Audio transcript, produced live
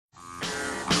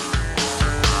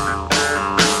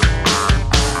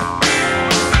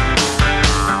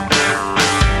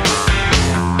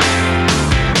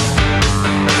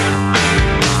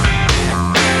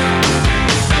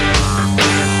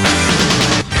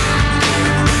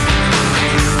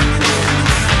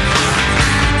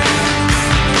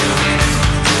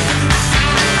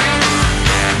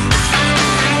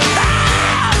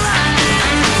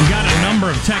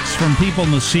people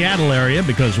in the Seattle area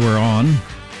because we're on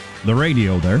the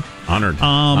radio there. Honored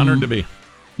to be.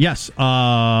 Yes,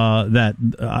 that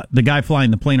the guy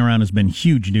flying the plane around has been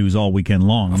huge news all weekend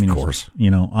long. Of course.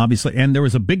 Obviously. And there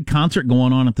was a big concert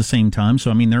going on at the same time.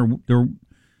 So, there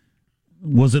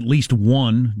was at least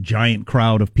one giant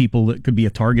crowd of people that could be a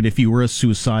target if you were a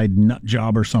suicide nut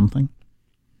job or something,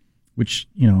 which,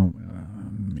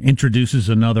 introduces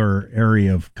another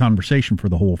area of conversation for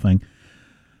the whole thing.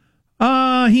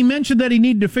 He mentioned that he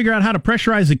needed to figure out how to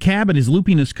pressurize a cab, and his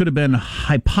loopiness could have been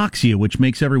hypoxia, which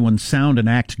makes everyone sound and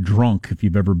act drunk, if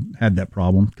you've ever had that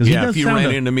problem. Yeah, if you ran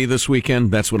into me this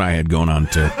weekend, that's what I had going on,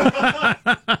 too.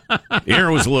 The air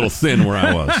was a little thin where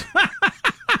I was.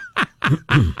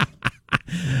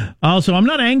 Also, I'm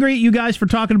not angry at you guys for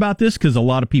talking about this, because a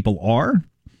lot of people are.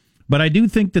 But I do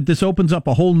think that this opens up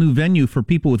a whole new venue for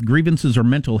people with grievances or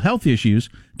mental health issues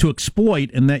to exploit,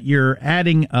 and that you're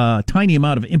adding a tiny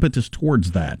amount of impetus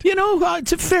towards that.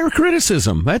 It's a fair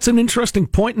criticism. That's an interesting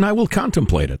point, and I will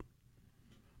contemplate it.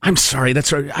 I'm sorry.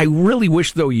 I really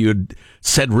wish, though, you'd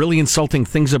said really insulting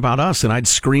things about us, and I'd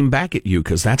scream back at you,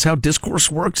 because that's how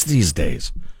discourse works these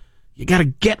days. You got to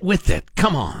get with it.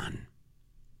 Come on.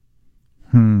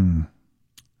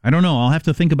 I don't know. I'll have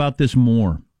to think about this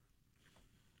more.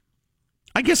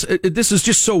 I guess this is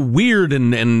just so weird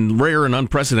and rare and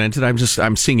unprecedented.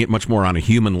 I'm seeing it much more on a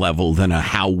human level than a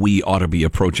how we ought to be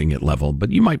approaching it level.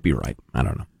 But you might be right. I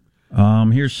don't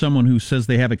know. Here's someone who says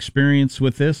they have experience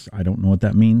with this. I don't know what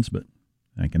that means, but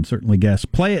I can certainly guess.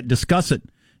 Play it, discuss it.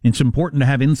 It's important to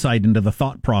have insight into the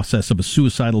thought process of a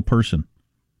suicidal person.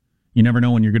 You never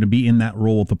know when you're going to be in that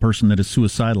role with a person that is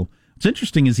suicidal. What's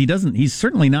interesting is he's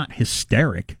certainly not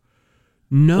hysteric.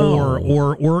 No.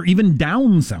 Or even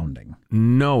down sounding.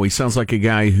 No, he sounds like a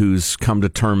guy who's come to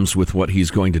terms with what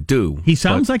he's going to do. He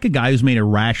sounds like a guy who's made a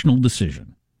rational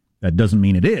decision. That doesn't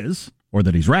mean it is, or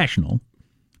that he's rational,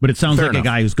 but it sounds like a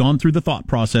guy who's gone through the thought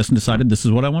process and decided this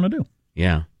is what I want to do.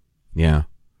 Yeah.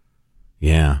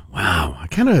 Wow. I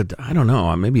don't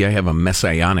know. Maybe I have a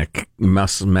messy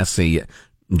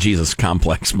Jesus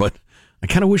complex, but I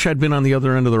kind of wish I'd been on the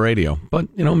other end of the radio.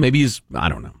 But, maybe I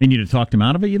don't know. And you'd have talked him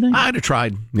out of it, you think? I'd have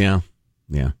tried. Yeah.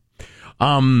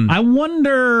 I wonder,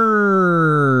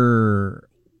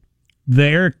 the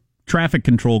air traffic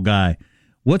control guy,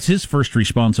 what's his first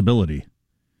responsibility?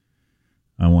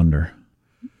 I wonder.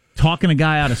 Talking a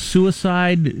guy out of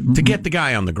suicide? To get the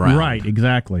guy on the ground. Right,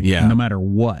 exactly. Yeah. No matter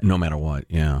what.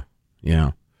 Yeah.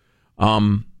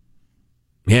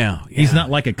 He's not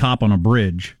like a cop on a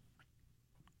bridge.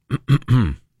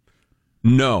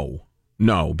 No,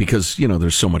 because,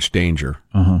 there's so much danger.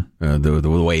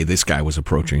 The way this guy was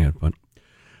approaching it, but...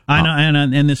 I know,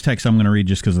 and this text I'm going to read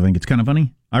just because I think it's kind of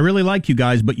funny. I really like you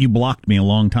guys, but you blocked me a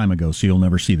long time ago, so you'll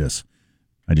never see this.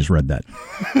 I just read that.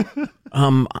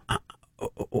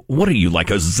 What are you, like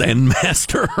a Zen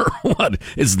master or what?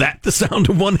 Is that the sound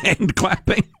of one hand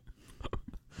clapping?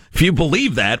 If you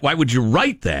believe that, why would you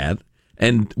write that?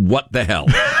 And what the hell?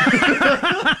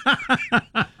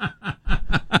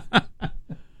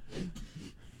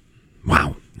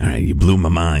 Wow. All right, you blew my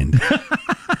mind.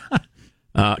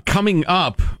 Coming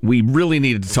up, we really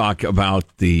needed to talk about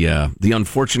the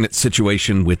unfortunate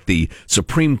situation with the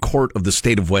Supreme Court of the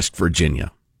state of West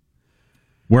Virginia.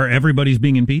 Where everybody's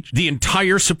being impeached? The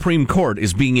entire Supreme Court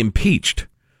is being impeached.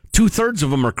 2/3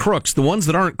 of them are crooks. The ones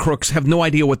that aren't crooks have no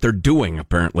idea what they're doing,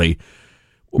 apparently.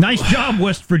 Nice job,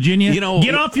 West Virginia.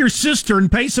 Get off your sister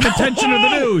and pay some attention to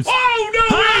the news. Oh,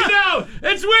 no,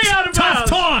 it's way out of tough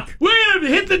talk. We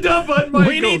hit the dump button, Michael.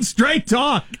 We need straight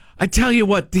talk. I tell you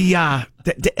what,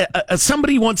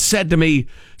 somebody once said to me,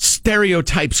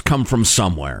 stereotypes come from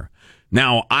somewhere.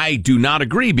 Now, I do not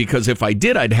agree, because if I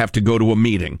did, I'd have to go to a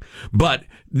meeting. But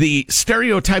the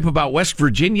stereotype about West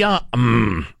Virginia,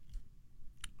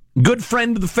 good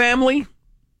friend of the family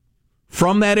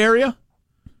from that area,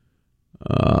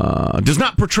 does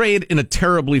not portray it in a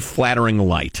terribly flattering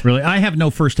light. Really? I have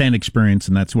no firsthand experience,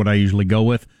 and that's what I usually go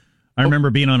with. I remember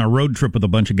being on a road trip with a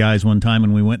bunch of guys one time,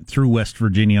 and we went through West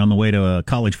Virginia on the way to a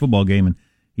college football game, and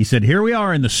he said, "Here we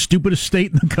are in the stupidest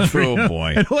state in the country." Oh,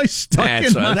 boy. It always stuck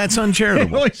that's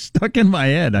uncharitable. It always stuck in my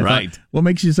head. I thought, what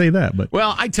makes you say that? But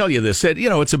well, I tell you this,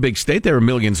 it's a big state. There are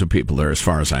millions of people there, as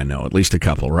far as I know. At least a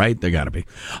couple, right? There got to be.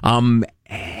 And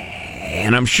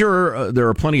I'm sure there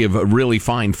are plenty of really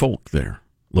fine folk there,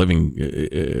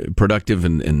 living productive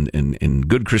and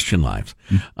good Christian lives.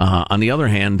 On the other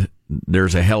hand,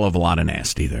 there's a hell of a lot of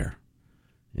nasty there.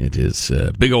 It is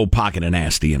a big old pocket of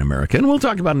nasty in America, and we'll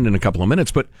talk about it in a couple of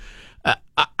minutes. But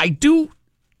I do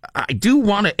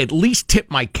want to at least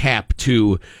tip my cap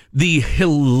to the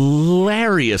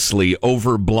hilariously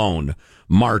overblown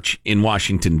march in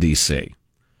Washington, D.C.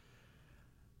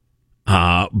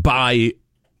 I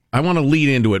want to lead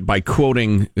into it by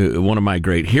quoting one of my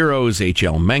great heroes,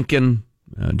 H.L. Mencken,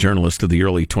 a journalist of the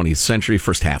early 20th century,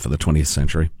 first half of the 20th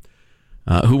century,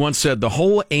 who once said, "The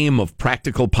whole aim of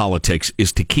practical politics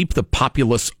is to keep the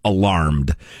populace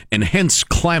alarmed and hence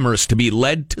clamorous to be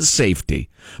led to safety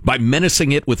by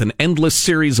menacing it with an endless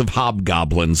series of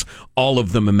hobgoblins, all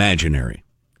of them imaginary."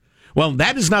 Well,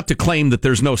 that is not to claim that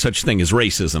there's no such thing as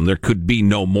racism. There could be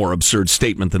no more absurd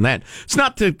statement than that. It's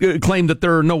not to claim that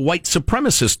there are no white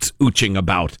supremacists ooching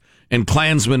about and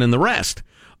Klansmen and the rest.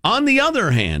 On the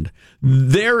other hand,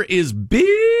 there is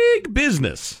big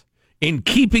business in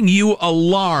keeping you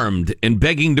alarmed and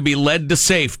begging to be led to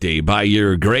safety by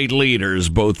your great leaders,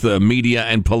 both media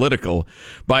and political,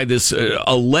 by this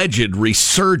alleged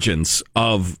resurgence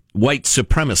of white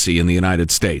supremacy in the United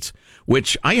States,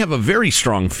 which I have a very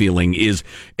strong feeling is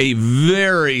a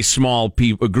very small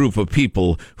group of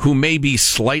people who may be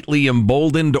slightly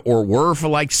emboldened or were for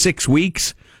like 6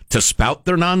 weeks to spout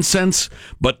their nonsense,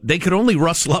 but they could only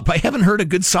rustle up. I haven't heard a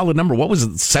good solid number. What was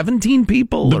it, 17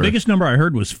 people? The biggest number I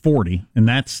heard was 40, and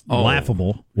that's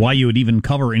laughable. Why you would even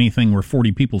cover anything where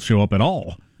 40 people show up at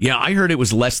all. Yeah, I heard it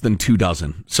was less than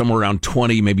 24, somewhere around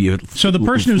 20, maybe. So the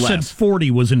person who said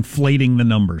 40 was inflating the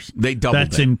numbers. They doubled it.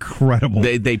 That's incredible.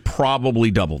 They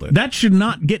probably doubled it. That should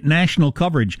not get national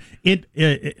coverage.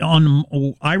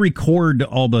 I record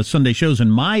all the Sunday shows,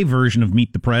 and my version of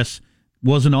Meet the Press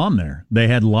wasn't on there. They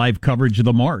had live coverage of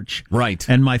the march. Right.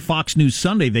 And my Fox News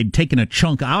Sunday, they'd taken a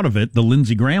chunk out of it, the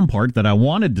Lindsey Graham part that I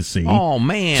wanted to see. Oh,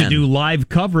 man. To do live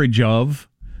coverage of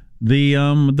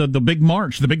the big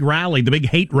march, the big rally, the big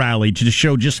hate rally, to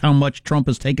show just how much Trump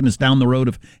has taken us down the road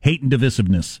of hate and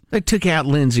divisiveness. They took out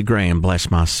Lindsey Graham,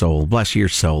 bless my soul, bless your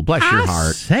soul, bless your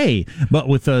heart. Hey, but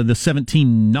with the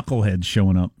 17 knuckleheads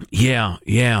showing up. Yeah.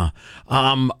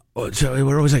 So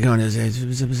where was I going?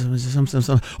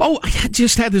 Oh, I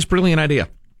just had this brilliant idea.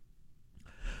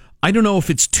 I don't know if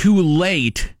it's too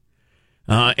late,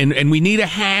 and we need a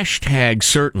hashtag,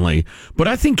 certainly, but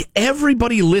I think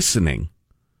everybody listening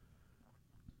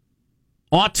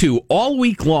ought to, all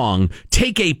week long,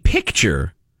 take a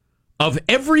picture of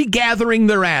every gathering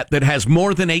they're at that has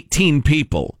more than 18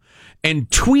 people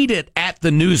and tweet it at the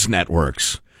news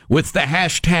networks with the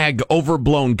hashtag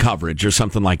overblown coverage or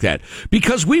something like that.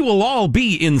 Because we will all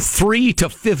be in 3 to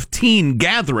 15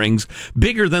 gatherings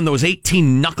bigger than those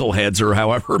 18 knuckleheads or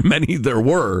however many there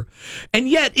were. And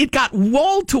yet it got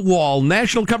wall-to-wall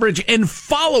national coverage and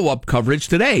follow-up coverage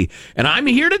today. And I'm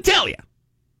here to tell you,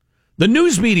 the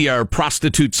news media are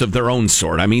prostitutes of their own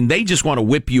sort. I mean, they just want to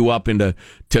whip you up into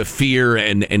fear,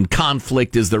 and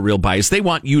conflict is their real bias. They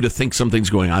want you to think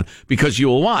something's going on because you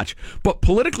will watch. But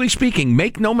politically speaking,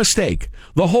 make no mistake,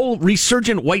 the whole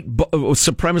resurgent white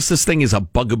supremacist thing is a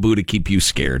bugaboo to keep you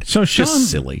scared. So Sean, just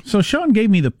silly. So Sean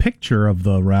gave me the picture of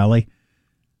the rally.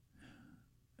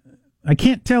 I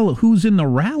can't tell who's in the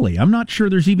rally. I'm not sure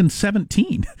there's even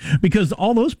 17 because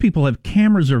all those people have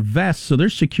cameras or vests, so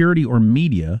there's security or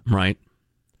media. Right.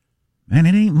 And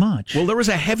it ain't much. Well, there was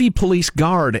a heavy police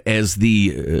guard as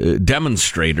the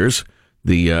demonstrators,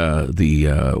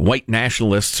 the white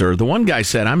nationalists, or the one guy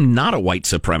said, "I'm not a white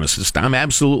supremacist. I'm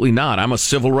absolutely not. I'm a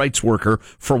civil rights worker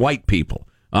for white people."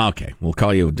 Okay, we'll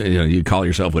call you, you call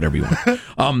yourself whatever you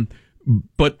want.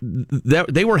 But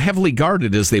they were heavily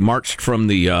guarded as they marched from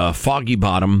the Foggy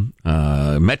Bottom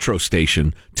metro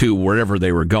station to wherever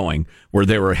they were going, where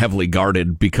they were heavily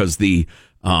guarded because let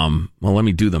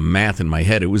me do the math in my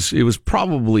head. It was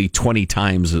probably 20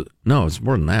 times. No, it's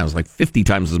more than that. It was like 50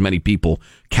 times as many people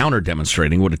counter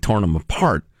demonstrating. Would have torn them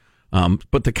apart.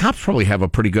 But the cops probably have a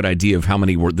pretty good idea of how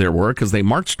many there were because they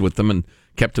marched with them and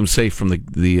kept them safe from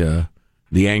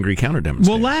the angry counter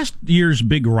demonstration. Well, last year's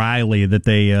big rally that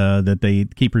they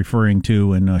keep referring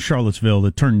to in Charlottesville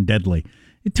that turned deadly.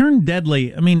 It turned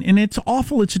deadly. I mean, and it's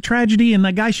awful. It's a tragedy, and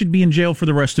that guy should be in jail for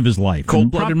the rest of his life.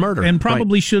 Cold-blooded murder. And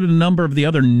probably should a number of the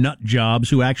other nut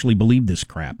jobs who actually believe this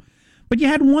crap. But you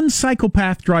had one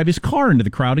psychopath drive his car into the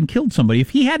crowd and killed somebody. If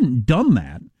he hadn't done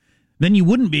that, then you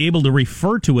wouldn't be able to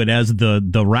refer to it as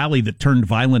the rally that turned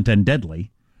violent and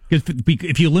deadly.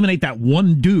 If you eliminate that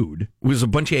one dude, it was a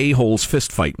bunch of a-holes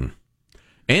fist fighting,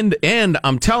 and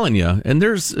I'm telling you, and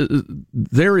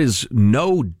there is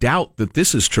no doubt that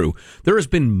this is true. There has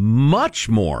been much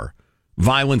more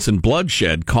violence and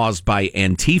bloodshed caused by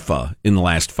Antifa in the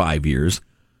last 5 years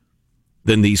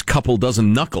than these couple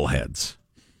dozen knuckleheads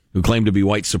who claim to be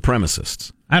white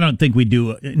supremacists. I don't think we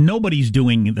do. Nobody's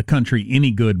doing the country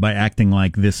any good by acting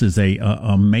like this is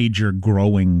a major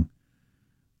growing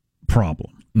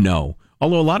problem. No.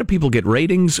 Although a lot of people get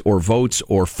ratings or votes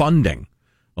or funding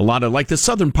a lot of, like the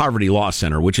Southern Poverty Law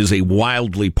Center, which is a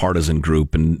wildly partisan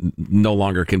group and no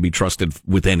longer can be trusted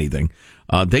with anything.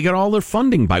 They get all their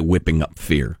funding by whipping up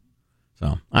fear.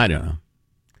 So, I don't know.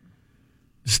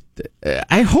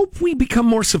 I hope we become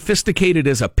more sophisticated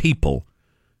as a people.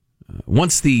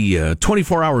 Once the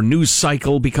 24-hour news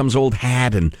cycle becomes old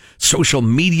hat and social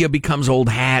media becomes old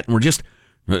hat, and we're just,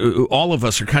 all of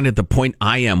us are kind of at the point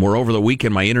I am, where over the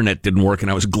weekend my internet didn't work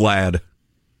and I was glad.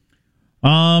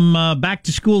 Back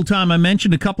to school time, I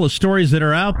mentioned a couple of stories that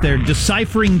are out there.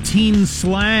 Deciphering teen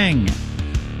slang.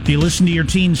 If you listen to your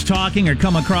teens talking or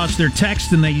come across their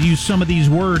text and they use some of these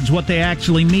words, what they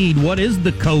actually mean. What is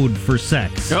the code for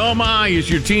sex? Oh my, is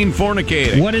your teen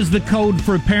fornicating? What is the code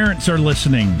for parents are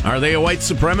listening? Are they a white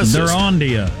supremacist? They're on to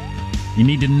you. You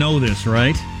need to know this,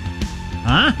 right?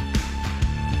 Huh?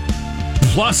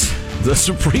 Plus, the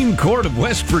Supreme Court of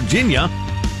West Virginia.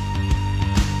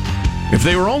 If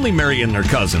they were only marrying their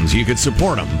cousins, you could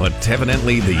support them. But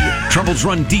evidently the troubles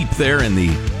run deep there in the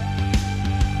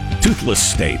toothless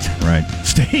state. Right.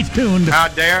 Stay tuned. How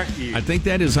dare you? I think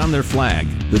that is on their flag,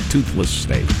 the toothless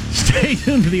state. Stay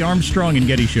tuned to the Armstrong and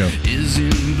Getty Show.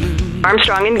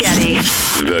 Armstrong and Getty.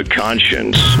 The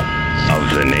conscience of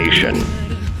the nation.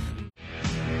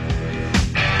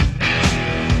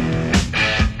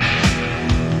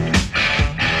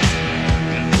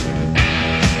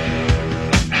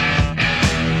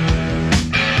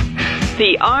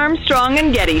 The Armstrong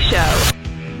and Getty Show.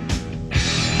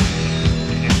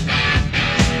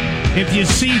 If you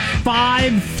see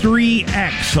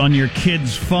 53X on your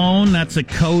kid's phone, that's a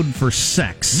code for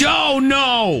sex. Oh,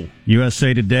 no!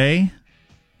 USA Today.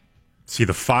 See,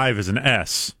 the 5 is an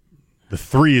S. The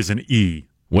 3 is an E.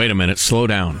 Wait a minute, slow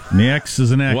down. The X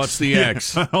is an X. What's the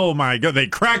X? Oh, my God. They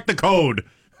cracked the code.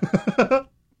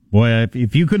 Boy,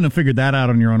 if you couldn't have figured that out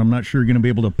on your own, I'm not sure you're going to be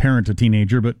able to parent a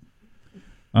teenager, but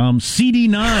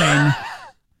CD9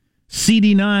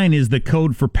 is the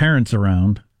code for parents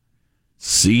around.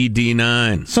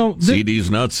 CD9. So CD's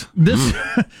nuts. This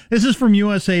is from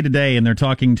USA Today, and they're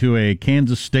talking to a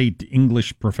Kansas State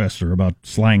English professor about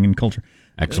slang and culture.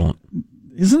 Excellent.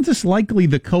 Isn't this likely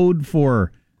the code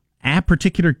for a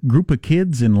particular group of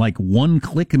kids in like one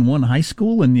clique in one high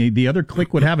school, and the other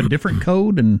clique would have a different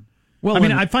code? And well, I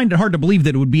mean, I find it hard to believe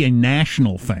that it would be a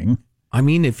national thing. I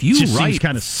mean, if you write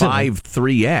kind of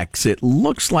 53X, it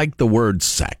looks like the word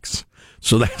sex.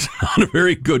 So that's not a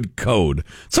very good code.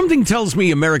 Something tells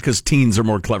me America's teens are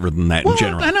more clever than that in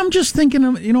general. And I'm just thinking,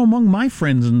 among my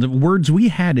friends and the words we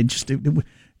had,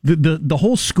 the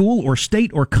whole school or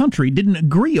state or country didn't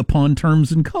agree upon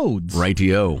terms and codes.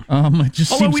 Rightio. It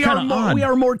just seems kind of odd. We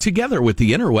are more together with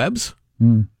the interwebs.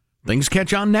 Things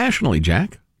catch on nationally,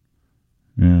 Jack.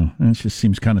 Yeah, it just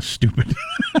seems kind of stupid.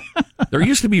 There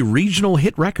used to be regional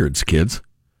hit records, kids.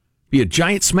 Be a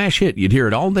giant smash hit. You'd hear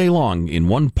it all day long in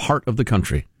one part of the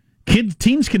country.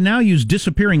 Teens can now use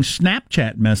disappearing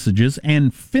Snapchat messages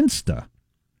and Finsta,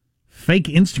 fake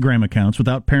Instagram accounts,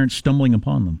 without parents stumbling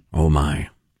upon them. Oh, my.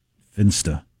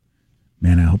 Finsta.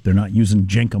 Man, I hope they're not using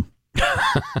Jenkum.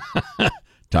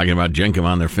 Talking about Jenkum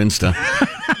on their Finsta.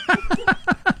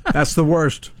 That's the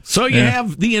worst. So you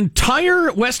have the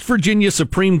entire West Virginia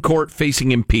Supreme Court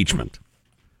facing impeachment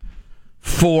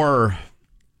for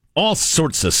all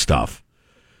sorts of stuff.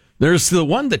 There's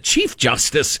the Chief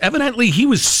Justice, evidently he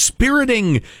was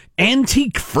spiriting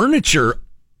antique furniture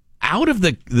out of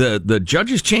the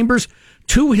judge's chambers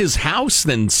to his house,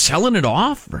 then selling it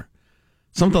off or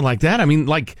something like that. I mean,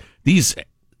 like these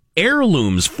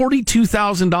heirlooms,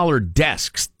 $42,000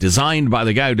 desks designed by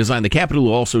the guy who designed the Capitol,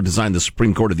 who also designed the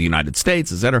Supreme Court of the United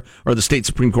States, etc., or the state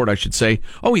Supreme Court, I should say.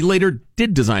 Oh, he later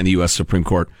did design the U.S. Supreme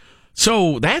Court.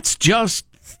 So that's just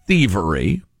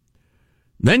thievery.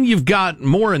 Then you've got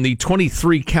more in the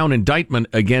 23-count indictment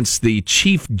against the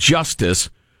Chief Justice,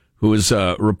 who is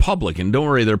a Republican. Don't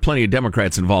worry, there are plenty of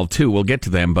Democrats involved, too. We'll get to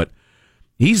them, but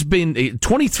he's been a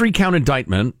 23-count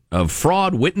indictment of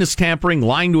fraud, witness tampering,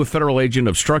 lying to a federal agent,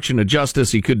 obstruction of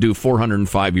justice. He could do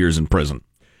 405 years in prison.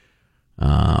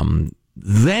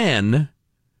 Then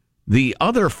the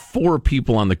other 4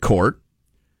 people on the court,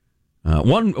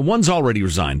 one's already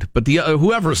resigned, but the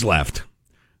whoever's left,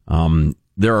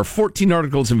 there are 14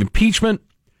 articles of impeachment,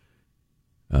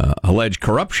 alleged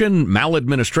corruption,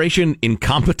 maladministration,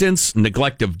 incompetence,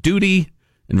 neglect of duty,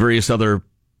 and various other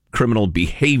criminal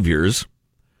behaviors.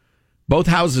 Both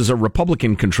houses are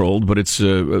Republican-controlled, but it's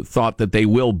thought that they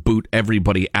will boot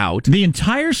everybody out. The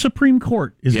entire Supreme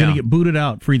Court is going to get booted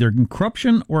out for either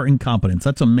corruption or incompetence.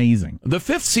 That's amazing. The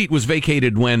 5th seat was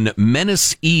vacated when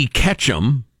Menace E.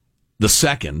 Ketchum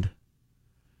II,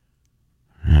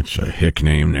 That's a hick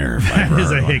name there. That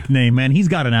is a hick name, man. He's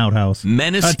got an outhouse.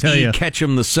 Menace E.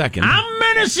 Ketchum II. I'm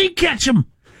Menace E. Ketchum.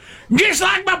 Just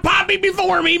like my poppy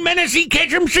before me, Menace E.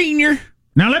 Ketchum Sr.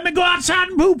 Now let me go outside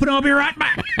and poop, and I'll be right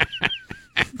back.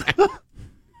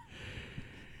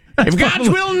 If God's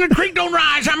willing, the creek don't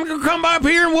rise, I'm going to come up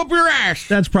here and whoop your ass.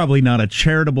 That's probably not a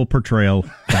charitable portrayal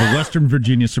of a Western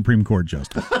Virginia Supreme Court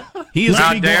justice. He is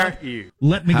How dare you?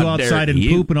 Let me go outside and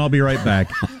poop, and I'll be right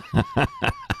back.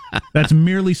 That's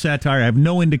merely satire. I have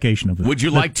no indication of that. Would you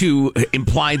like to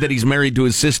imply that he's married to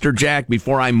his sister, Jack,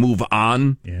 before I move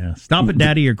on? Yeah. Stop it,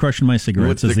 Daddy. You're crushing my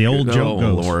cigarettes, as the old joke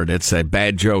goes. Oh, Lord. It's a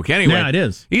bad joke. Anyway. Yeah, it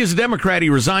is. He is a Democrat. He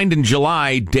resigned in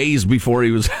July, days before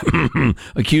he was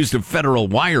accused of federal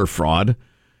wire fraud.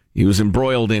 He was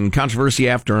embroiled in controversy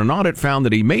after an audit found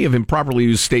that he may have improperly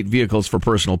used state vehicles for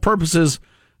personal purposes,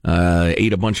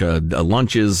 ate a bunch of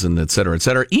lunches, and et cetera, et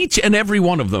cetera. Each and every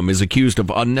one of them is accused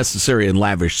of unnecessary and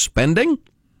lavish spending.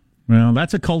 Well,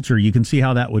 that's a culture. You can see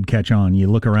how that would catch on. You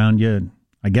look around you.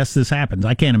 I guess this happens.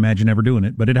 I can't imagine ever doing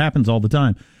it, but it happens all the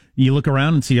time. You look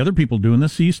around and see other people doing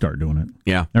this, so you start doing it.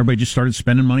 Yeah. Everybody just started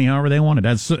spending money however they wanted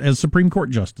as Supreme Court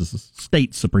justices,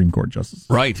 state Supreme Court justices.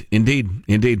 Right. Indeed.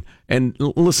 And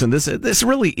listen, this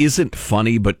really isn't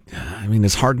funny, but I mean,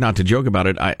 it's hard not to joke about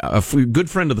it. A good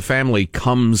friend of the family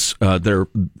their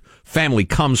family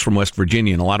comes from West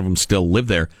Virginia, and a lot of them still live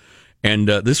there. And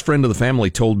this friend of the family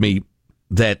told me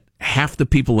that half the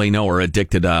people they know are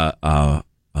addicted to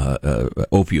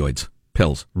opioids,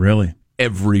 pills. Really?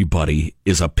 Everybody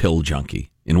is a pill junkie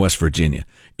in West Virginia.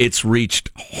 It's reached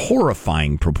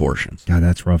horrifying proportions. God,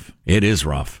 that's rough. It is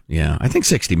rough. Yeah. I think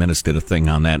 60 Minutes did a thing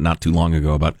on that not too long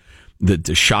ago about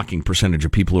the shocking percentage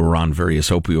of people who are on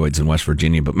various opioids in West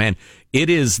Virginia. But man, it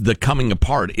is the coming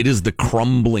apart. It is the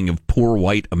crumbling of poor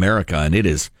white America. And it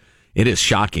is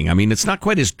shocking. I mean, it's not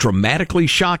quite as dramatically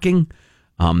shocking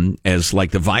as like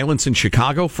the violence in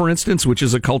Chicago, for instance, which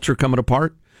is a culture coming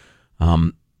apart.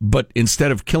 But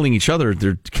instead of killing each other,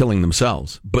 they're killing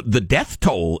themselves. But the death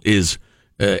toll is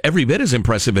every bit as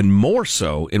impressive and more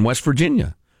so in West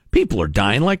Virginia. People are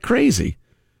dying like crazy.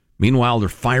 Meanwhile, they're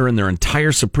firing their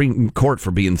entire Supreme Court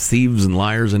for being thieves and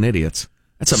liars and idiots.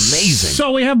 That's amazing.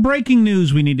 So we have breaking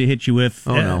news we need to hit you with.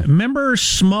 Oh, no. Remember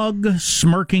smug,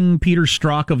 smirking Peter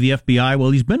Strzok of the FBI? Well,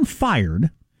 he's been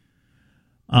fired.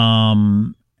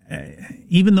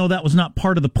 Even though that was not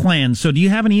part of the plan. So do you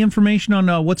have any information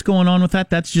on what's going on with that?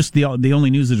 That's just the only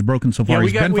news that's broken so far.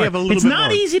 Yeah, we have a little it's bit not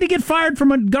more. Easy to get fired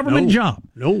from a government job.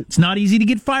 No. It's not easy to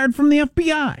get fired from the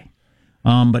FBI.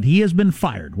 But he has been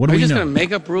fired. What do we know? Are you just going to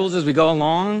make up rules as we go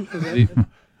along?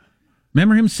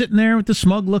 Remember him sitting there with the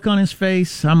smug look on his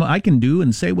face? I can do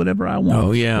and say whatever I want.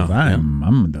 Oh, yeah.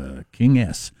 I'm the King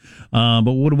S.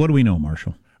 But what do we know,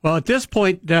 Marshall? Well, at this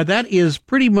point, that is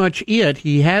pretty much it.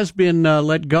 He has been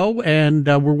let go, and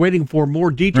we're waiting for more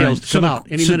details to come out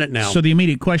any minute now. So the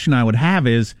immediate question I would have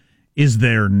is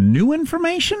there new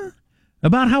information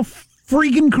about how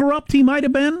freaking corrupt he might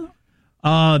have been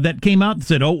that came out and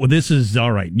said, oh, well, this is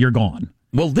all right, you're gone?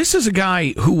 Well, this is a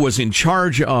guy who was in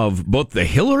charge of both the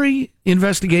Hillary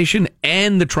investigation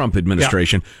and the Trump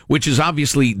administration, which is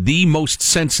obviously the most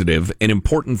sensitive and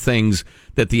important things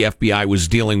that the FBI was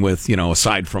dealing with,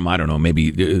 aside from, I don't know,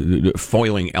 maybe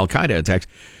foiling Al-Qaeda attacks,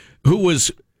 who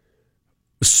was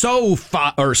so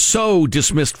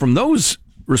dismissed from those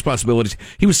responsibilities.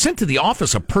 He was sent to the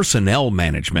Office of Personnel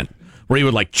Management, where he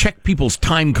would check people's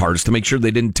time cards to make sure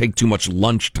they didn't take too much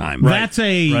lunch time. Right.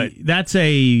 That's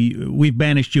we've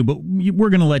banished you, but we're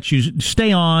going to let you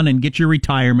stay on and get your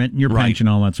retirement and your pension,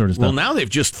 all that sort of stuff. Well, now they've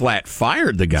just flat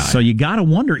fired the guy. So you got to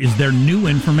wonder, is there new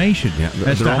information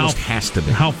as to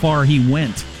how far he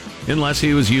went? Unless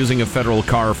he was using a federal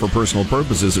car for personal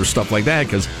purposes or stuff like that,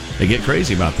 because they get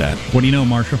crazy about that. What do you know,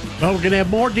 Marshall? Well, we're going to have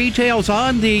more details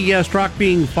on the Strzok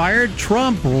being fired,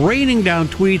 Trump raining down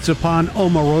tweets upon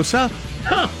Omarosa,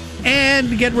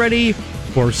 and get ready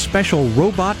for special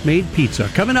robot-made pizza.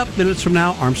 Coming up minutes from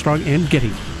now, Armstrong and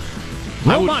Getty.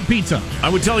 Robot pizza. I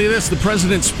would tell you this, the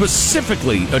president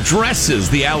specifically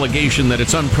addresses the allegation that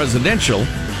it's unpresidential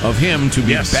of him to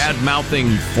be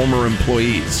bad-mouthing former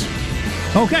employees.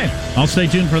 Okay, I'll stay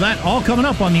tuned for that. All coming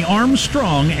up on the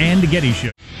Armstrong and Getty Show.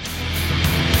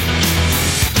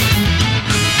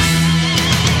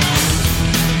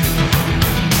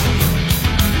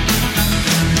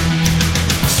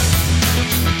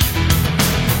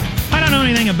 I don't know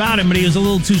anything about him, but he was a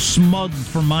little too smug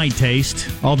for my taste.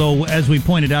 Although, as we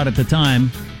pointed out at the time,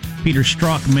 Peter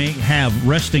Strzok may have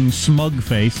resting smug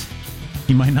face.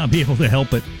 He might not be able to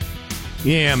help it.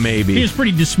 Yeah, maybe. He was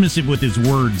pretty dismissive with his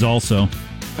words also.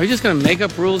 Are you just going to make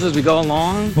up rules as we go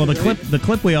along? Well, the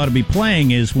clip we ought to be playing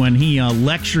is when he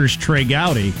lectures Trey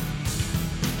Gowdy.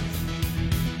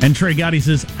 And Trey Gowdy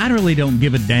says, I really don't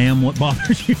give a damn what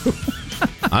bothers you.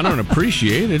 I don't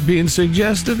appreciate it being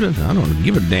suggested. I don't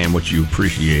give a damn what you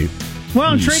appreciate.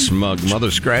 Well, you smug mother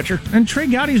scratcher. And Trey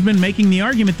Gowdy's been making the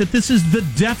argument that this is the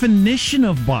definition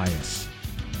of bias.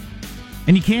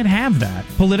 And you can't have that.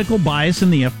 Political bias in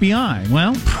the FBI.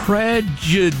 Well,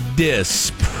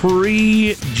 prejudice,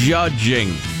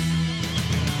 prejudging.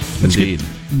 Indeed.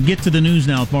 Get to the news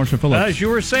now with Marshall Phillips. As you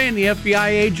were saying, the FBI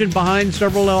agent behind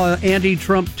several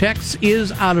anti-Trump texts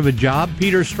is out of a job.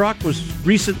 Peter Strzok was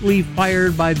recently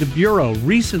fired by the Bureau.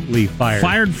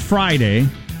 Fired Friday.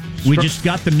 We just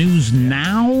got the news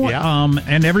now,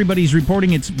 and everybody's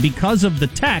reporting it's because of the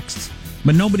texts,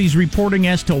 but nobody's reporting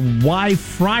as to why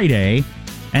Friday.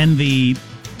 And the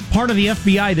part of the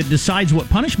FBI that decides what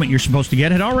punishment you're supposed to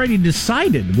get had already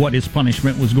decided what his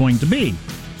punishment was going to be.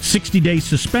 60-day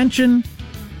suspension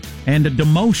and a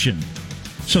demotion.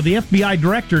 So the FBI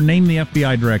director, name the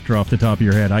FBI director off the top of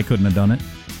your head. I couldn't have done it.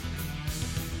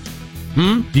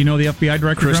 Do you know the FBI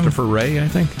director? Christopher Wray, I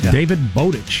think. Yeah. David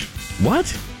Bowditch.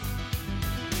 What?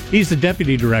 He's the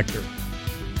deputy director.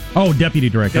 Oh, deputy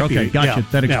director. Okay, gotcha. Yeah,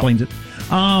 that explains it.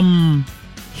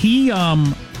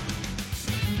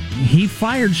 He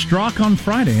fired Strzok on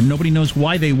Friday, and nobody knows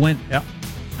why they went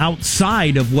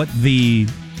outside of what the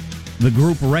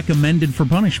group recommended for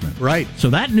punishment. Right. So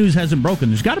that news hasn't broken.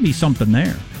 There's got to be something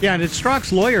there. Yeah, and it's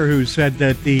Strzok's lawyer who said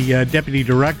that the deputy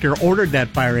director ordered that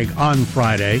firing on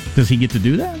Friday. Does he get to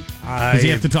do that? Does he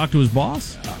have to talk to his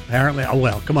boss? Apparently. Oh,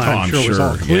 well, come on. I'm sure it was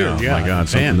all clear. Yeah, my God,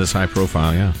 something this high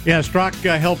profile, yeah. Yeah, Strzok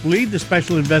helped lead the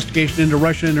special investigation into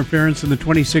Russian interference in the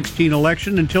 2016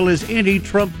 election until his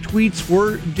anti-Trump tweets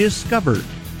were discovered.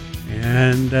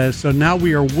 And so now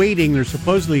we are waiting. There's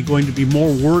supposedly going to be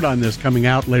more word on this coming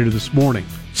out later this morning.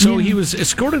 So he was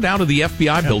escorted out of the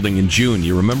FBI building in June.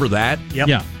 You remember that? Yep.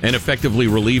 Yeah. And effectively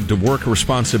relieved of work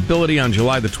responsibility on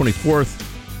July the 24th.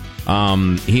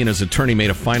 He and his attorney made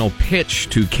a final pitch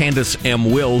to Candace M.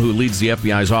 Will, who leads the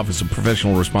FBI's Office of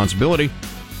Professional Responsibility.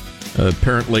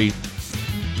 Apparently,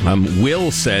 Will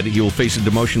said he will face a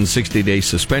demotion, 60-day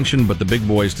suspension, but the big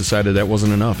boys decided that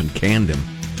wasn't enough and canned him.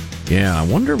 Yeah, I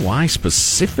wonder why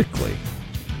specifically.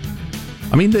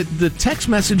 I mean, the text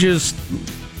messages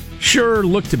sure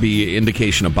look to be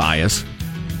indication of bias,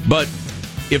 but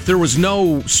if there was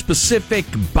no specific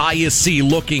bias-y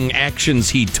looking actions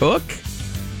he took,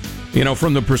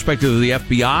 from the perspective of the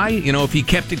FBI, if he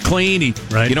kept it clean, he,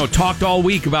 talked all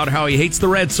week about how he hates the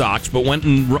Red Sox, but went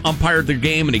and umpired their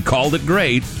game and he called it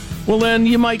great, well, then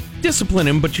you might discipline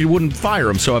him, but you wouldn't fire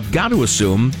him. So I've got to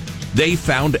assume they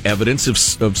found evidence of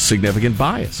significant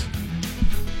bias.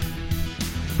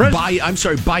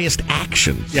 Biased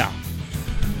actions. Yeah.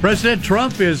 President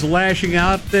Trump is lashing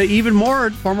out even more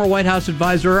at former White House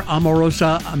advisor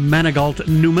Omarosa Manigault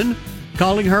Newman,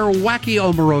 calling her wacky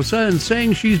Omarosa and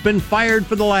saying she's been fired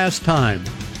for the last time.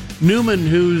 Newman,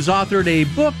 who's authored a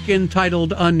book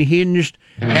entitled Unhinged,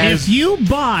 if you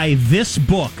buy this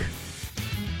book,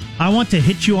 I want to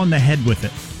hit you on the head with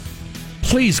it.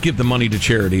 Please give the money to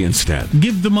charity instead.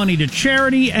 Give the money to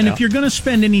charity, and if you're going to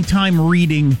spend any time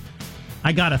reading,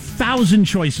 I got 1,000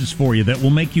 choices for you that will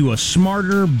make you a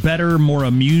smarter, better, more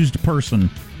amused person.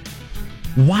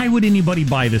 Why would anybody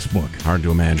buy this book? Hard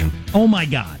to imagine. Oh, my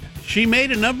God. She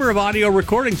made a number of audio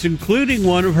recordings, including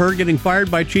one of her getting fired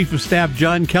by Chief of Staff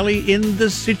John Kelly in the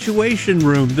Situation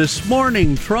Room. This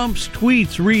morning, Trump's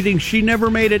tweets reading, "She never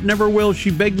made it, never will. She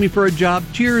begged me for a job,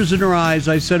 tears in her eyes.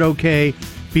 I said, okay.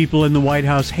 People in the White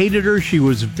House hated her. She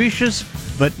was vicious,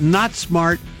 but not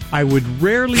smart. I would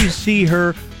rarely see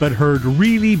her, but heard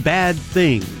really bad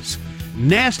things.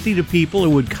 Nasty to people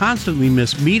who would constantly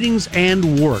miss meetings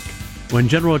and work. When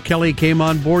General Kelly came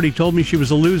on board, he told me she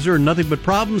was a loser and nothing but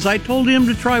problems. I told him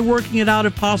to try working it out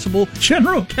if possible."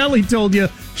 General Kelly told you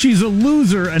she's a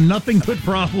loser and nothing but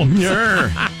problems.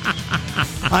 Sure.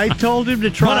 I told him to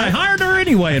try. But I hired her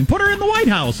anyway and put her in the White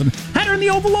House and had her in the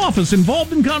Oval Office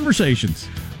involved in conversations.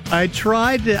 I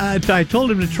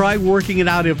told him to try working it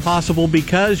out if possible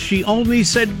because she only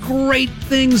said great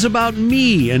things about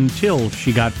me until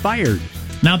she got fired.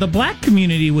 Now, the black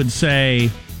community would say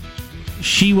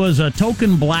she was a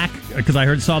token black, because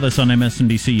I saw this on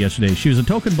MSNBC yesterday. She was a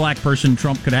token black person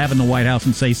Trump could have in the White House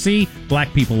and say, see,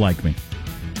 black people like me.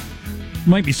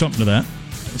 Might be something to that.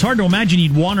 It's hard to imagine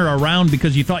you'd want her around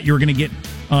because you thought you were going to get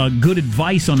good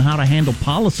advice on how to handle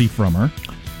policy from her.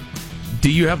 Do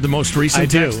you have the most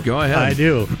recent text? I do. Go ahead. I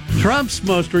do. Trump's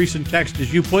most recent text,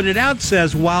 as you pointed out,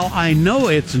 says, "While I know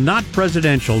it's not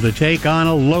presidential to take on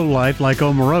a lowlife like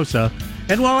Omarosa,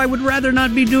 And while I would rather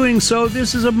not be doing so,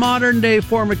 this is a modern-day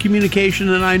form of communication,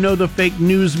 and I know the fake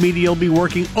news media will be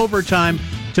working overtime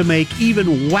to make even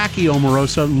wacky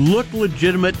Omarosa look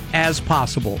legitimate as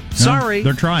possible. Sorry. No,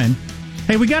 they're trying.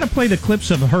 Hey, we got to play the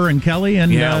clips of her and Kelly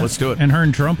and let's do it. And her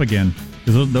and Trump again.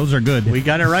 Those are good. We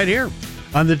got it right here.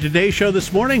 On the Today Show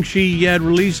this morning, she had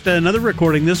released another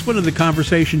recording, this one of the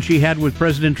conversation she had with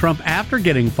President Trump after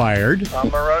getting fired.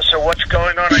 Omarosa, what's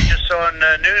going on? I just saw on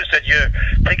the news that you're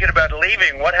thinking about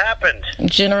leaving. What happened?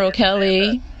 General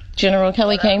Kelly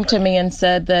came to me and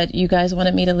said that you guys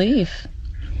wanted me to leave.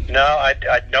 No,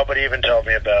 I nobody even told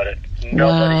me about it.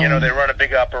 Nobody. Wow. You know, they run a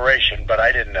big operation, but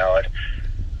I didn't know it.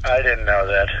 I didn't know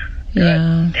that. Yeah.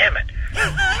 God damn it.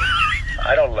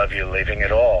 I don't love you leaving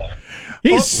at all.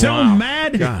 He's so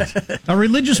mad. God. A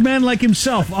religious man like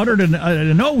himself uttered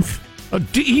an oath.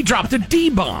 He dropped a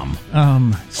D-bomb.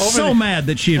 So mad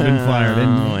that she had been fired.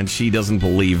 And she doesn't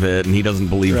believe it, and he doesn't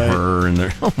believe her. And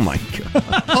they're, oh, my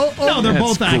God. No, they're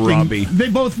both acting. grubby. They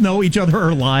both know each other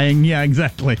are lying. Yeah,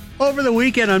 exactly. Over the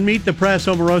weekend on Meet the Press,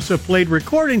 Omarosa played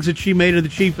recordings that she made of the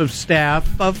chief of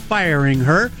staff of firing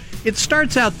her. It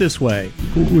starts out this way.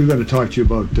 We've got to talk to you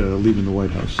about leaving the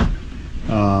White House.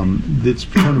 It's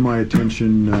come to my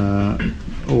attention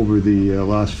over the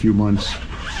last few months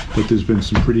that there's been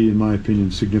some pretty, in my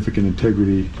opinion, significant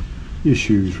integrity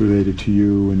issues related to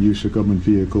you and use of government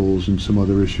vehicles and some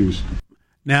other issues.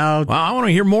 Now, Well, I want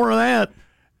to hear more of that.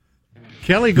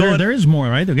 Kelly going... There is more,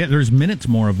 right? There's minutes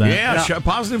more of that. Yeah,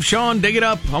 Positive Sean, dig it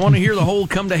up. I want to hear the whole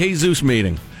Come to Jesus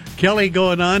meeting. Kelly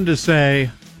going on to say...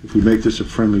 If we make this a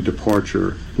friendly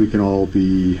departure, we can all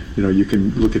be, you can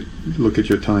look at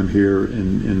your time here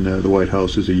in the White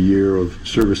House as a year of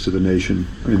service to the nation,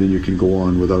 and then you can go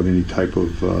on without any type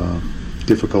of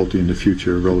difficulty in the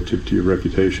future relative to your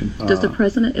reputation. Is the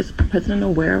president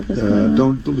aware of this?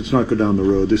 Let's not go down the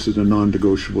road. This is a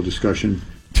non-negotiable discussion.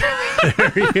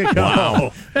 There you go.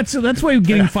 Wow. That's the way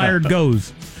getting fired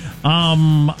goes. You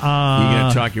going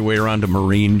to talk your way around to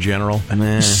Marine General?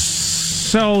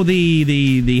 So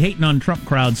the hating on Trump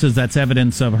crowd says that's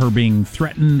evidence of her being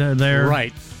threatened there.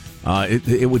 Right.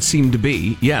 It would seem to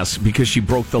be, yes, because she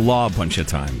broke the law a bunch of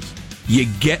times. You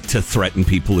get to threaten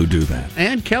people who do that.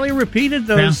 And Kelly repeated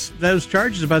those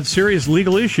charges about serious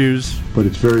legal issues. But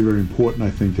it's very, very important, I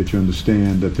think, that you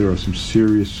understand that there are some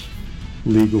serious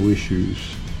legal issues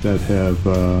that have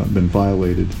been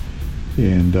violated,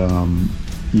 and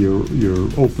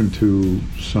you're open to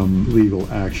some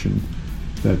legal action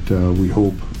that we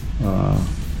hope, I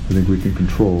think we can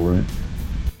control, right?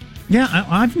 Yeah,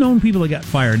 I've known people that got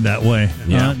fired that way.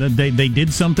 Yeah. They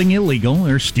did something illegal.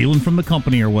 They're stealing from the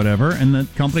company or whatever, and the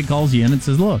company calls you in and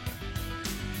says, look,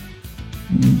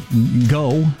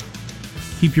 go,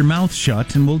 keep your mouth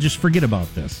shut, and we'll just forget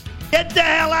about this. Get the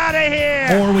hell out of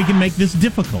here! Or we can make this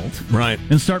difficult Right.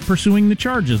 and start pursuing the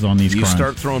charges on these You crimes.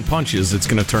 start throwing punches, it's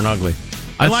going to turn ugly.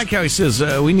 I like how he says,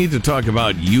 we need to talk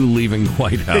about you leaving the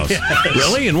White House. Yes.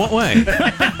 Really? In what way?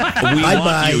 We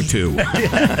want you to. But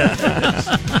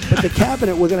the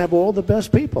cabinet, we're going to have all the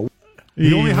best people.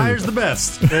 He only hires the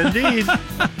best. Indeed.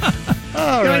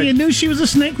 All right. You knew she was a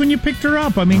snake when you picked her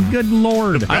up. I mean, good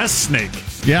Lord. Best snake.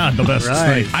 Yeah, the best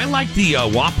Right. snake. I like the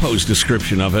WAPO's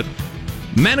description of it.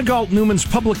 Manigault Newman's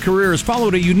public career has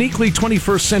followed a uniquely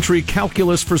 21st century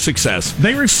calculus for success.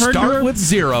 They referred to her- Start with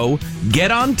zero,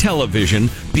 get on television,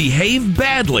 behave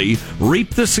badly,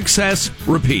 reap the success,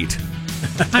 repeat.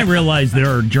 I realize there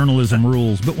are journalism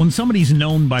rules, but when somebody's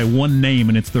known by one name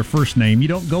and it's their first name, you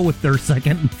don't go with their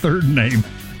second and third name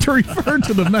to refer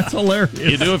to them. That's hilarious.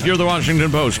 You do if you're the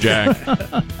Washington Post, Jack.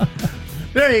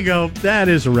 There you go. That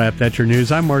is a wrap. That's your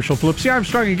news. I'm Marshall Phillips. The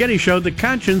Armstrong and Getty Show, the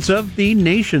conscience of the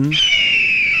nation.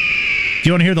 Do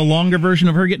you want to hear the longer version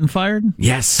of her getting fired?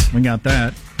 Yes. We got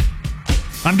that.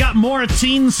 I've got more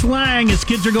teen slang as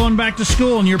kids are going back to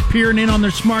school and you're peering in on their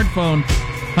smartphone.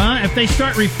 If they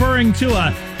start referring to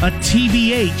a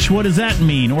TBH, what does that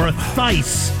mean? Or a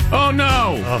thice? Oh,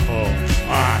 no.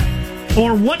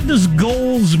 Or what does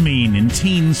goals mean in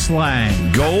teen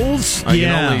slang? Goals? I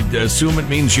can only assume it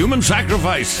means human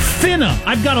sacrifice. Finna.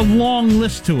 I've got a long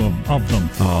list of them.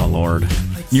 Oh, Lord.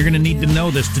 You're going to need to know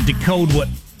this to decode what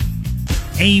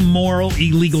amoral,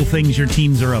 illegal things your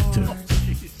teens are up to.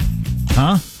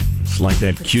 Huh? It's like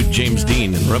that cute James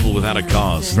Dean in Rebel Without a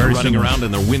Cause. Very They're running similar. around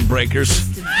in their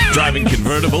windbreakers, driving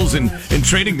convertibles, and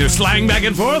trading their slang back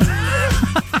and forth.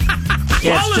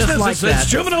 Yeah, it's just like It's that.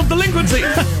 juvenile delinquency.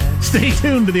 Stay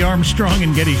tuned to the Armstrong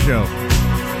and Getty Show.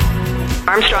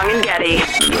 Armstrong and Getty.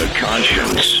 The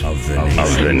conscience of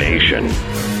the nation.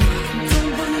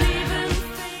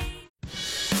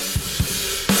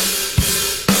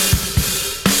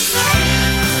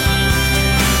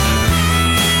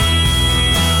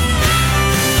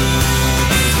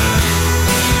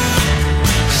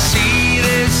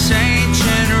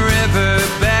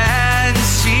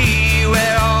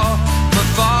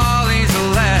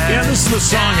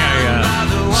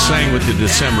 sang with the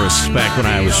Decemberists back when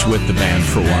I was with the band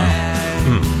for a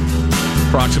while.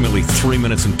 Approximately 3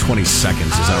 minutes and 20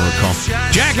 seconds, as I recall.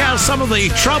 Jack has some of the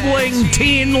troubling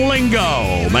teen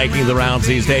lingo making the rounds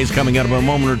these days, coming out of a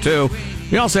moment or two.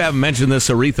 We also haven't mentioned this.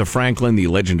 Aretha Franklin, the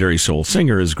legendary soul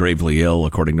singer, is gravely ill,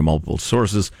 according to multiple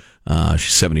sources.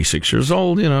 She's 76 years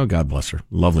old. You know, God bless her.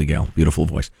 Lovely gal. Beautiful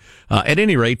voice. At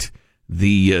any rate,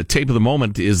 the tape of the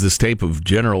moment is this tape of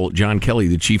General John Kelly,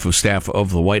 the chief of staff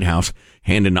of the White House,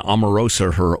 handing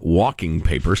Omarosa her walking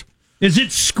papers. Is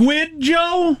it squid,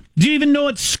 Joe? Do you even know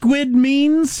what squid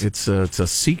means? It's a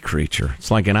sea creature.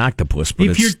 It's like an octopus, but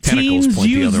if its your tentacles teens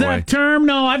point the use other that way. term,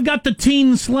 no, I've got the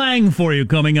teen slang for you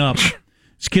coming up.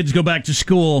 As kids go back to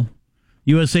school,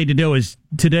 USA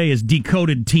Today is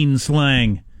decoded teen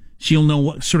slang. She'll know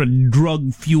what sort of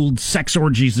drug-fueled sex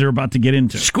orgies they're about to get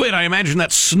into. Squid, I imagine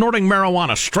that's snorting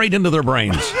marijuana straight into their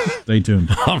brains. Stay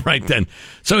tuned. All right, then.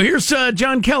 So here's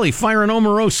John Kelly firing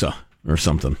Omarosa or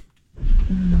something.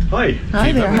 Hi.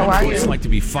 Hi there, how are you? It's like to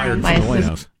be fired from the White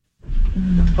House.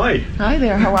 Hi. Hi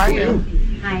there, how are you?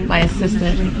 Hi. My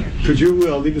assistant. Could you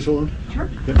leave us alone? Sure.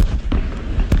 Yeah.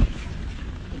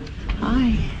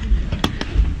 Hi.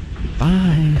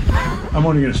 Bye. I'm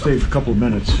only going to stay for a couple of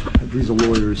minutes. These are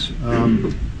lawyers.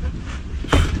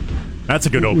 That's a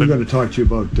good We're open. going to talk to you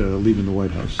about leaving the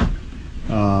White House.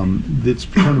 It's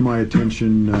come to my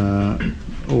attention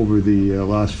over the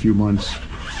last few months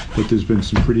that there's been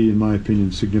some pretty, in my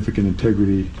opinion, significant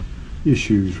integrity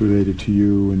issues related to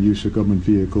you and use of government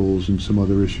vehicles and some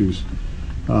other issues.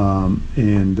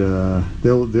 And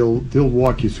they'll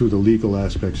walk you through the legal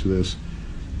aspects of this.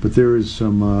 But there is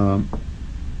some,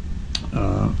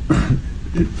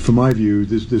 from my view,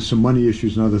 there's some money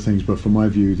issues and other things, but from my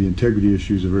view, the integrity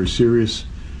issues are very serious.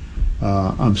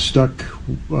 I'm stuck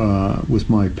with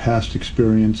my past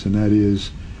experience, and that is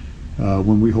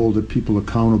when we hold people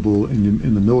accountable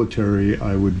in the military,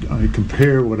 I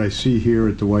compare what I see here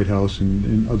at the White House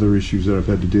and other issues that I've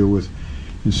had to deal with,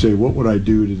 and say, what would I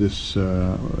do to this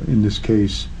in this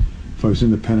case if I was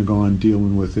in the Pentagon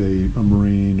dealing with a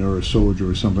Marine or a soldier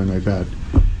or something like that.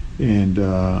 And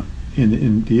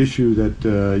in the issue that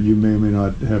you may or may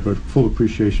not have a full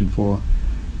appreciation for,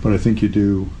 but I think you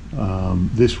do,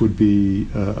 this would be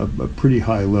a pretty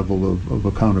high level of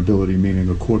accountability,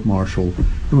 meaning a court-martial.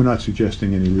 And we're not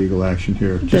suggesting any legal action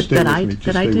here. Just stay with me.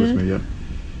 Just stay with me. Yeah.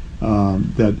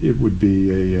 That it would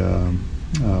be a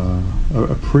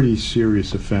pretty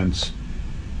serious offense.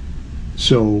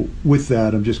 So with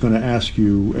that, I'm just going to ask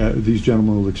you, these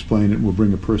gentlemen will explain it, and we'll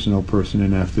bring a personnel person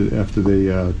in after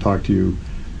they talk to you.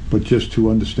 But just to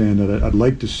understand that I'd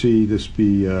like to see this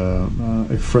be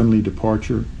a friendly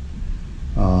departure.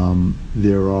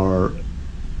 There are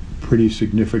pretty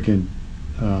significant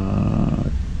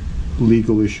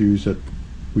legal issues that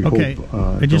we hope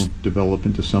don't develop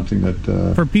into something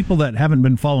that... For people that haven't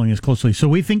been following us closely, so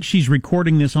we think she's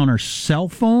recording this on her cell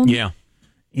phone? Yeah.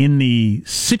 In the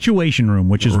Situation Room,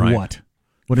 which is right.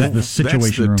 What is the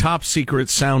Situation Room? That's the top secret,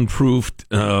 soundproofed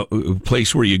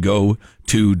place where you go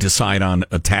to decide on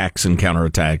attacks and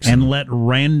counterattacks. And let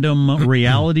random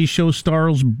reality show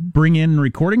stars bring in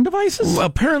recording devices? Well,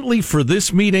 apparently for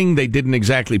this meeting, they didn't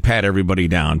exactly pat everybody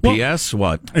down. Well, P.S.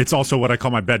 What? It's also what I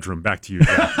call my bedroom. Back to you,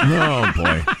 Jeff. Oh,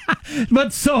 boy.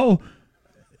 But so...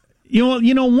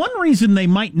 You know, one reason they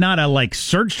might not have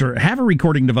searched or have a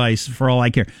recording device, for all I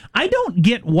care. I don't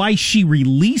get why she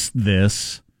released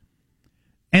this,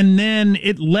 and then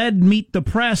it led Meet the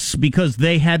Press because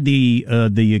they had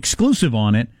the exclusive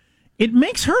on it. It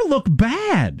makes her look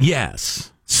bad.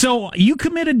 Yes. So you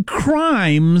committed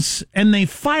crimes, and they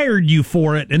fired you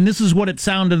for it, and this is what it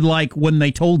sounded like when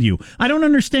they told you. I don't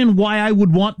understand why I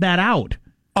would want that out.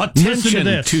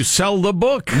 Attention to sell the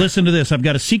book. Listen to this. I've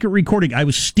got a secret recording. I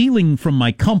was stealing from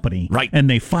my company, right, and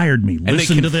they fired me. And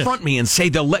Listen they to this. confront me and say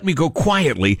they'll let me go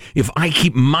quietly if I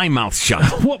keep my mouth shut.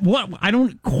 What? I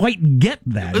don't quite get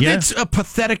that. It's a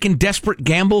pathetic and desperate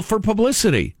gamble for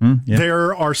publicity. Yeah.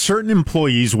 There are certain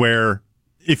employees where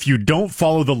if you don't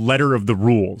follow the letter of the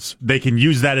rules, they can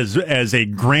use that as a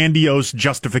grandiose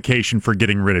justification for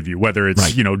getting rid of you, whether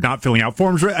it's, not filling out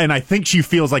forms. And I think she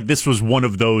feels like this was one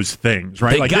of those things,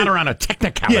 right? They got her on a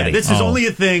technicality. Yeah, this is only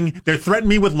a thing. They're threatening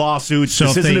me with lawsuits. So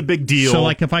this isn't a big deal. So,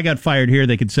 if I got fired here,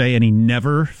 they could say, and he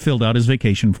never filled out his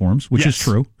vacation forms, which is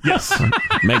true. Yes.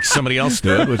 Makes somebody else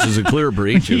do it, which is a clear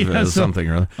breach of something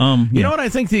or other. You know what I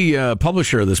think the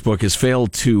publisher of this book has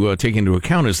failed to take into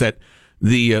account is that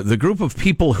the group of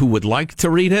people who would like to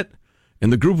read it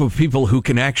and the group of people who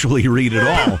can actually read it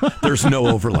all, there's no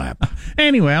overlap.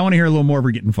 Anyway, I want to hear a little more of her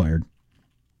getting fired.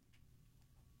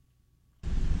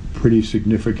 Pretty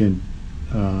significant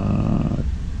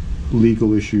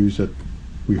legal issues that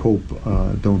we hope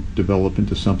don't develop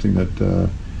into something that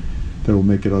will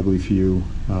make it ugly for you.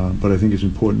 But I think it's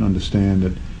important to understand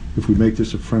that if we make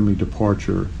this a friendly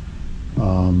departure,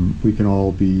 we can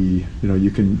all be,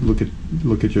 you can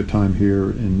look at your time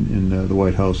here in the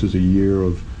White House as a year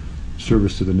of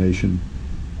service to the nation,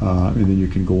 and then you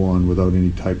can go on without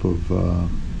any type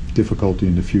of difficulty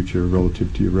in the future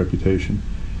relative to your reputation.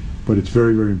 But it's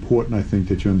very, very important, I think,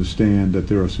 that you understand that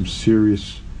there are some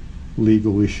serious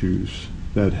legal issues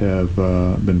that have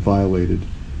been violated,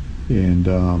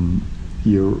 and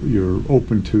you're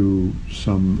open to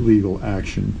some legal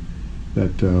action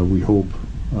that we hope,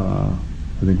 I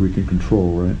think we can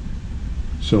control, right?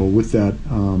 So with that,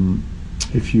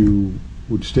 if you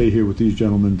would stay here with these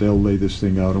gentlemen, they'll lay this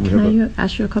thing out. And Can I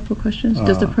ask you a couple of questions?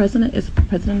 Is the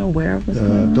president aware of what's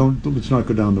going on? Let's not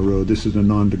go down the road. This is a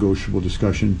non-negotiable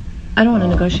discusun. I don't want to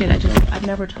negotiate. I've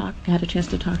never had a chance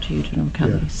to talk to you, General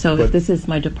Kelly. Yeah, so if this is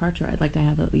my departure, I'd like to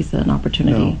have at least an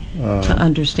opportunity to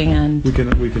understand. We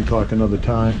can talk another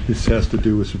time. This has to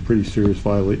do with some pretty serious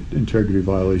integrity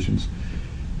violations.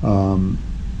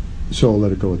 So I'll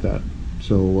let it go at that.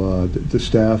 So the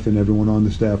staff and everyone on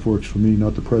the staff works for me,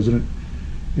 not the president.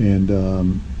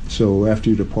 And so after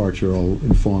your departure, I'll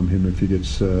inform him if he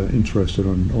gets interested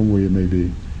on where you may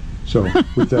be. So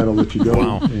with that, I'll let you go.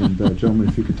 Wow. And gentlemen,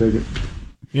 if you could take it.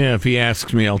 Yeah, if he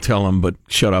asks me, I'll tell him, but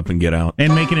shut up and get out.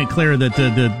 And making it clear that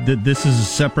that this is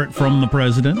separate from the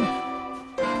president.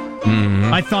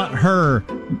 Mm-hmm. I thought her,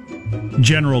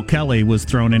 General Kelly, was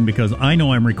thrown in because I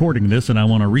know I'm recording this and I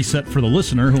want to reset for the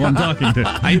listener who I'm talking to.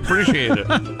 I appreciate it.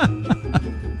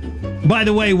 By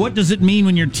the way, what does it mean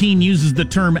when your teen uses the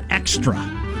term extra?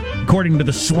 According to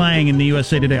the slang in the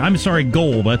USA Today. I'm sorry,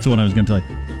 goal. That's what I was going to tell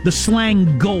you. The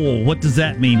slang goal. What does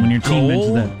that mean when your teen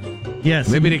mentions that? Yes.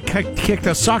 Maybe they kicked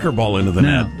a soccer ball into the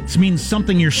net. It means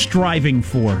something you're striving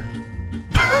for.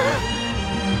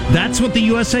 That's what the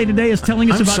USA Today is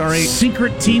telling us about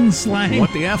secret teen slang.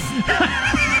 What the F?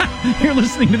 You're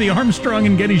listening to the Armstrong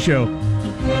and Getty Show.